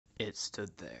It stood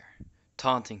there,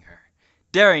 taunting her,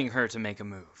 daring her to make a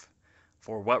move.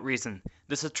 For what reason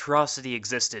this atrocity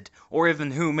existed, or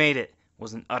even who made it,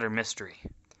 was an utter mystery.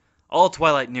 All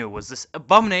Twilight knew was this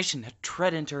abomination had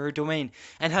tread into her domain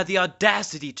and had the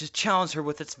audacity to challenge her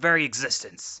with its very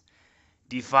existence.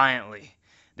 Defiantly,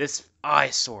 this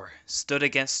eyesore stood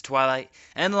against Twilight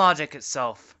and logic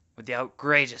itself, with the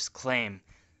outrageous claim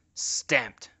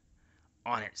stamped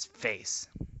on its face.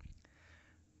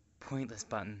 Pointless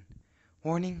button.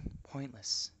 Warning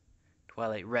pointless.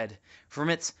 Twilight read from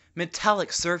its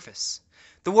metallic surface.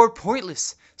 The word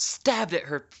pointless stabbed at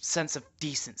her sense of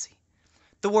decency.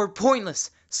 The word pointless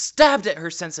stabbed at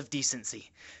her sense of decency.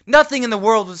 Nothing in the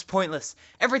world was pointless.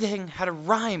 Everything had a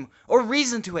rhyme or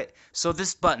reason to it. So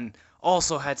this button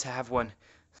also had to have one.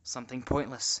 Something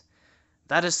pointless.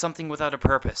 That is something without a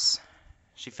purpose.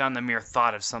 She found the mere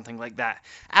thought of something like that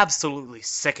absolutely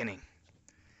sickening.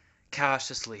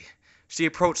 Cautiously, she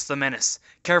approached the menace,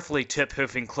 carefully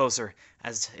tip-hoofing closer,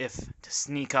 as if to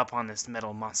sneak up on this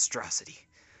metal monstrosity.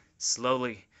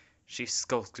 Slowly, she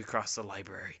skulked across the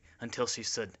library until she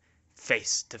stood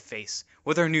face to face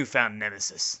with her newfound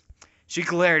nemesis. She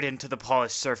glared into the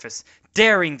polished surface,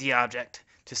 daring the object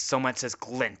to so much as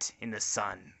glint in the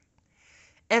sun.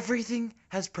 "Everything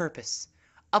has purpose.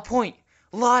 A point.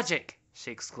 Logic," she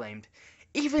exclaimed.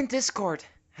 "Even discord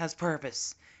has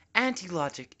purpose.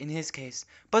 Anti-logic in his case,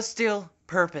 but still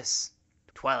purpose."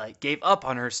 Twilight gave up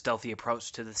on her stealthy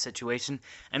approach to the situation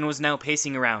and was now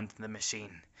pacing around the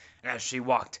machine. As she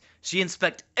walked, she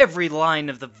inspected every line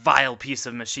of the vile piece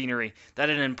of machinery that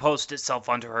had imposed itself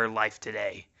onto her life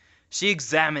today. She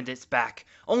examined its back,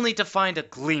 only to find a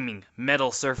gleaming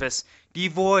metal surface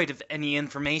devoid of any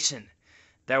information.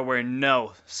 There were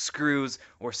no screws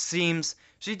or seams.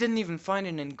 She didn't even find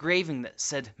an engraving that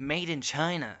said "Made in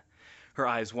China." Her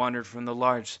eyes wandered from the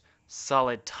large,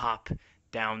 solid top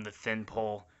down the thin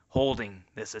pole, holding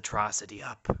this atrocity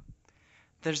up.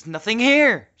 "There's nothing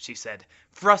here," she said,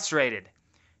 frustrated.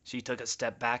 She took a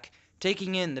step back,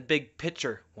 taking in the big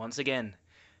picture once again.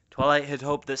 Twilight had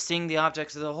hoped that seeing the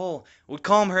object as a whole would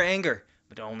calm her anger,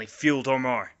 but it only fueled her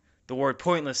more. The word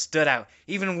pointless stood out,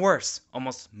 even worse,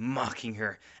 almost mocking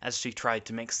her, as she tried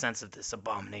to make sense of this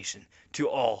abomination to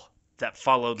all that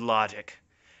followed logic.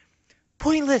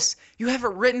 "Pointless! You have it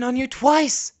written on you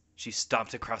twice!" She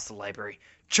stomped across the library,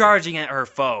 charging at her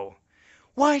foe.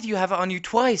 "Why do you have it on you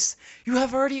twice? You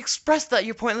have already expressed that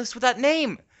you're pointless with that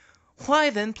name.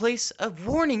 Why then place a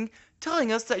warning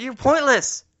telling us that you're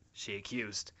pointless?" she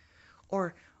accused.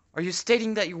 "Or are you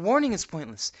stating that your warning is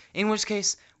pointless? In which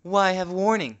case, why have a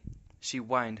warning?" she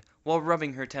whined while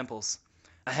rubbing her temples.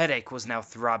 A headache was now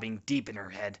throbbing deep in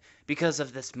her head because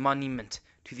of this monument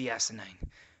to the asinine.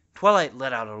 Twilight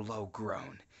let out a low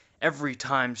groan. Every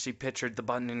time she pictured the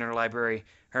button in her library,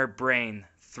 her brain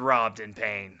throbbed in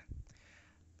pain.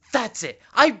 "That's it!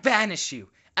 I banish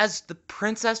you! As the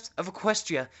Princess of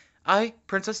Equestria, I,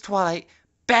 Princess Twilight,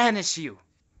 banish you!"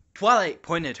 Twilight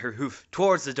pointed her hoof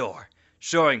towards the door,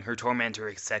 showing her tormentor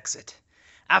its exit.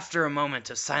 After a moment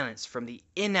of silence from the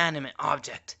inanimate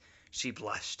object, she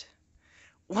blushed.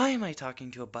 "Why am I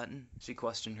talking to a button?" she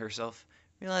questioned herself,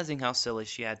 realizing how silly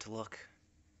she had to look.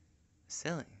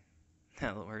 Silly?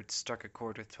 That word struck a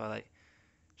chord with Twilight.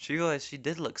 She realized she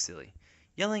did look silly,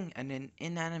 yelling at an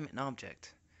inanimate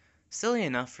object. Silly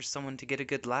enough for someone to get a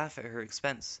good laugh at her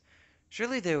expense.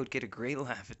 Surely they would get a great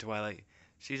laugh at Twilight.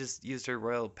 She just used her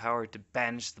royal power to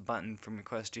banish the button from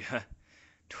Equestria.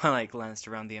 Twilight glanced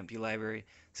around the empty library,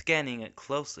 scanning it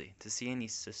closely to see any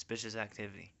suspicious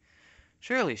activity.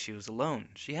 Surely she was alone.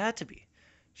 She had to be.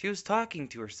 She was talking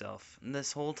to herself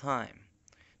this whole time.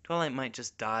 Twilight might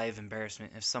just die of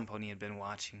embarrassment if somebody had been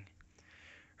watching.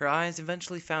 Her eyes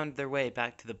eventually found their way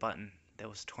back to the button that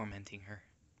was tormenting her.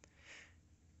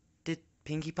 "Did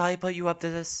Pinkie Pie put you up to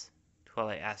this?"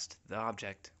 Twilight asked the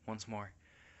object once more.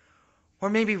 "Or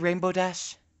maybe Rainbow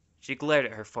Dash?" She glared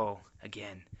at her foe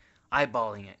again,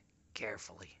 eyeballing it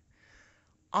carefully.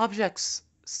 "Objects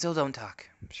still don't talk,"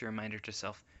 she reminded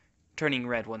herself, turning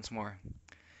red once more.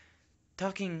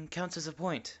 "Talking counts as a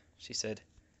point," she said.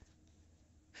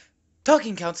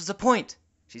 "Talking counts as a point,"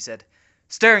 she said,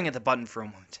 staring at the button for a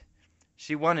moment.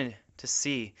 She wanted to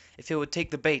see if it would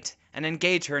take the bait and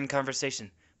engage her in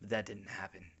conversation, but that didn't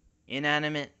happen.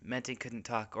 Inanimate meant it couldn't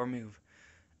talk or move.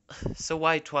 So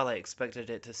why Twilight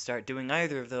expected it to start doing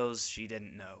either of those, she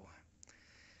didn't know.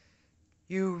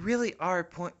 "You really are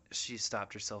She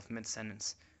stopped herself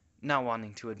mid-sentence, not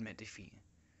wanting to admit defeat.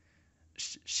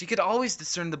 She could always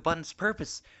discern the button's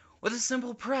purpose with a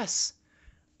simple press.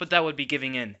 But that would be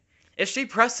giving in. If she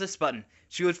pressed this button,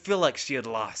 she would feel like she had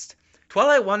lost.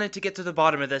 Twilight wanted to get to the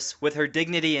bottom of this with her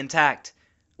dignity intact.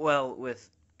 well, with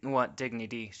what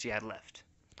dignity she had left.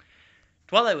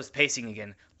 Twilight was pacing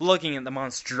again, looking at the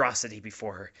monstrosity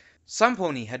before her. Some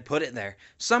pony had put it there.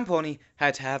 Some pony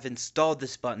had to have installed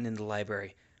this button in the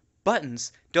library.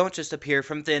 Buttons don't just appear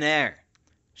from thin air.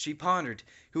 She pondered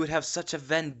who would have such a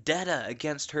vendetta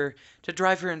against her to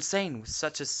drive her insane with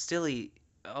such a silly,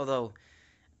 although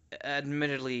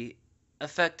admittedly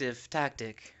effective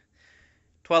tactic.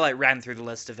 Twilight ran through the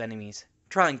list of enemies,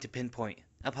 trying to pinpoint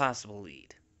a possible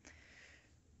lead.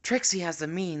 Trixie has the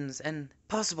means and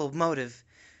possible motive,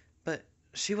 but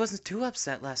she wasn't too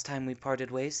upset last time we parted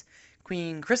ways.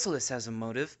 Queen Chrysalis has a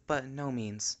motive, but no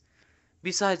means.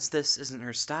 Besides, this isn't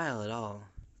her style at all,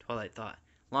 Twilight thought,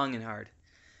 long and hard.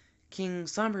 King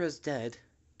Sombra is dead.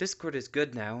 Discord is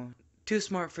good now. Too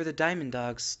smart for the Diamond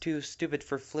Dogs, too stupid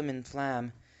for Flim and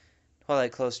Flam.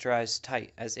 Twilight closed her eyes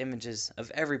tight as images of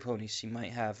every pony she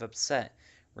might have upset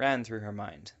ran through her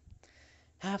mind.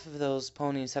 Half of those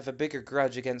ponies have a bigger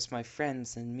grudge against my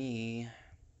friends than me.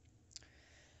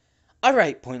 All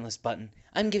right, pointless button.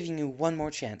 I'm giving you one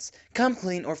more chance. Come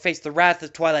clean or face the wrath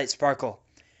of Twilight Sparkle.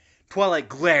 Twilight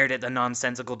glared at the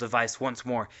nonsensical device once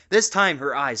more. This time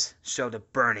her eyes showed a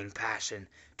burning passion.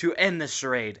 To end the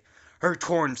charade, her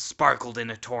torn sparkled in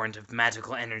a torrent of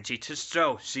magical energy to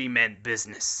show she meant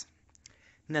business.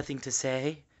 Nothing to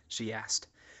say? She asked.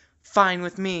 Fine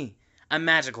with me. A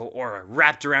magical aura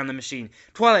wrapped around the machine.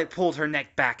 Twilight pulled her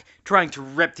neck back, trying to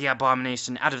rip the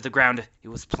abomination out of the ground it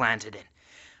was planted in.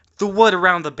 The wood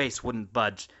around the base wouldn't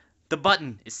budge. The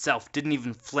button itself didn't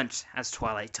even flinch as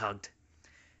Twilight tugged.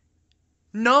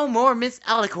 No more Miss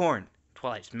Alicorn!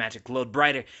 Twilight's magic glowed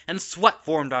brighter, and sweat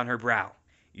formed on her brow.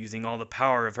 Using all the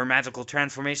power of her magical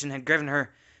transformation had given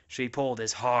her, she pulled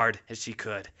as hard as she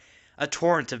could. A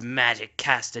torrent of magic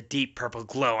cast a deep purple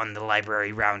glow on the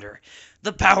library round her.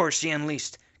 The power she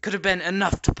unleashed could have been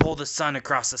enough to pull the sun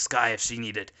across the sky if she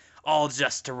needed, all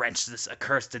just to wrench this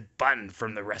accursed button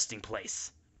from the resting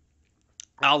place.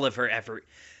 All of her effort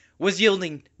was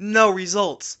yielding no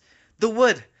results. The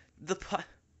wood,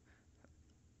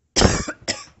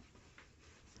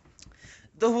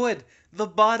 the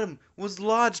bottom was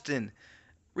lodged in,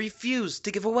 refused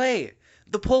to give away.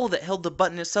 The pole that held the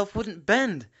button itself wouldn't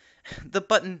bend. The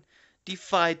button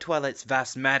defied Twilight's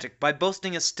vast magic by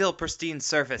boasting a still pristine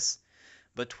surface.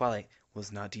 But Twilight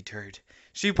was not deterred.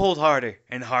 She pulled harder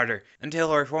and harder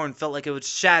until her horn felt like it would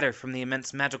shatter from the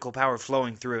immense magical power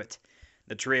flowing through it.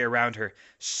 The tree around her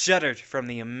shuddered from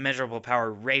the immeasurable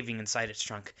power raving inside its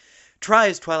trunk. Try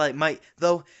as Twilight might,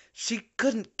 though, she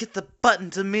couldn't get the button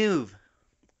to move.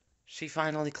 She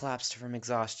finally collapsed from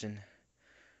exhaustion.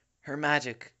 Her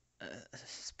magic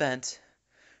spent.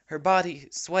 Her body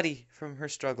sweaty from her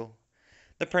struggle.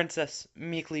 The princess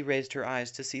meekly raised her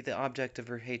eyes to see the object of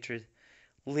her hatred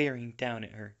leering down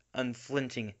at her,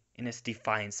 unflinching in its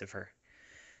defiance of her.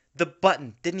 The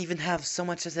button didn't even have so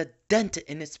much as a dent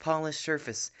in its polished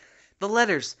surface. The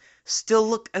letters still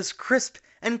looked as crisp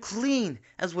and clean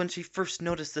as when she first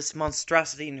noticed this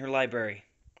monstrosity in her library.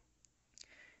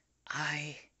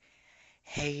 I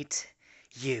hate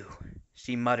you,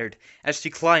 she muttered as she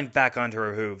climbed back onto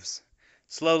her hooves.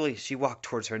 Slowly she walked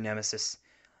towards her nemesis,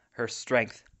 her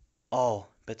strength all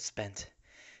but spent.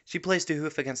 She placed a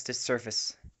hoof against its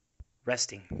surface,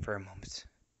 resting for a moment.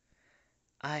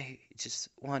 I just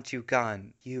want you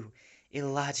gone, you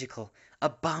illogical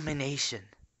abomination.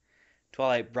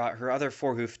 Twilight brought her other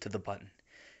forehoof to the button.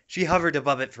 She hovered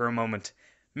above it for a moment,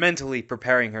 mentally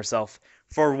preparing herself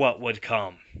for what would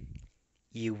come.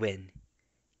 You win.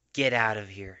 Get out of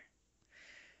here.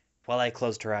 Twilight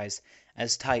closed her eyes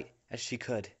as tight as she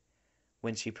could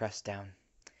when she pressed down.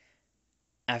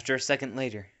 After a second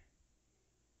later,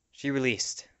 she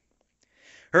released.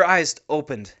 Her eyes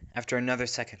opened after another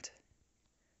second.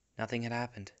 Nothing had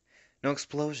happened. No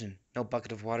explosion, no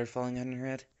bucket of water falling on her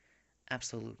head.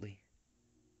 Absolutely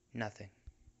nothing.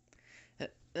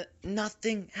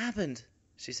 Nothing happened,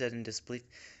 she said in disbelief.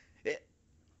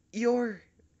 You're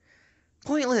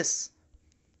pointless.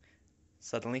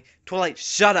 Suddenly, Twilight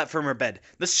shot up from her bed.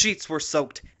 The sheets were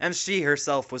soaked, and she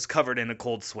herself was covered in a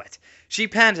cold sweat. She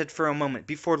panted for a moment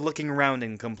before looking around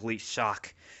in complete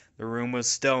shock. The room was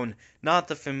stone, not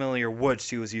the familiar wood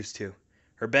she was used to.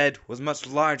 Her bed was much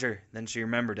larger than she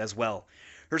remembered as well.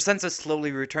 Her senses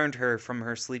slowly returned to her from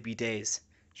her sleepy days.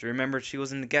 She remembered she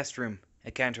was in the guest room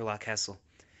at Canterlot Castle.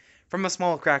 From a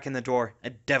small crack in the door, a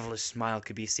devilish smile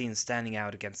could be seen standing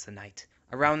out against the night.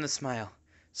 Around the smile,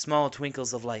 small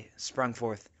twinkles of light sprung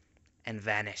forth and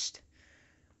vanished.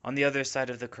 On the other side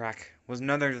of the crack was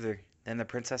none other than the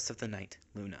princess of the night,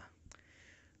 Luna.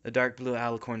 The dark blue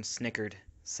alicorn snickered,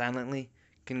 silently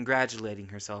congratulating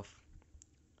herself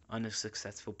on a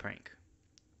successful prank.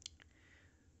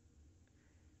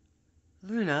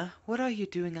 Luna, what are you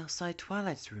doing outside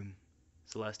Twilight's room?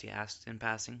 Celestia asked in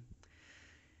passing.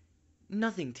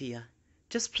 Nothing, Tia.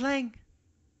 Just playing.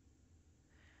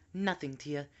 Nothing,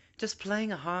 Tia. Just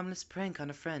playing a harmless prank on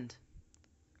a friend.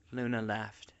 Luna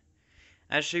laughed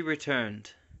as she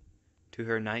returned to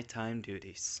her nighttime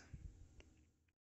duties.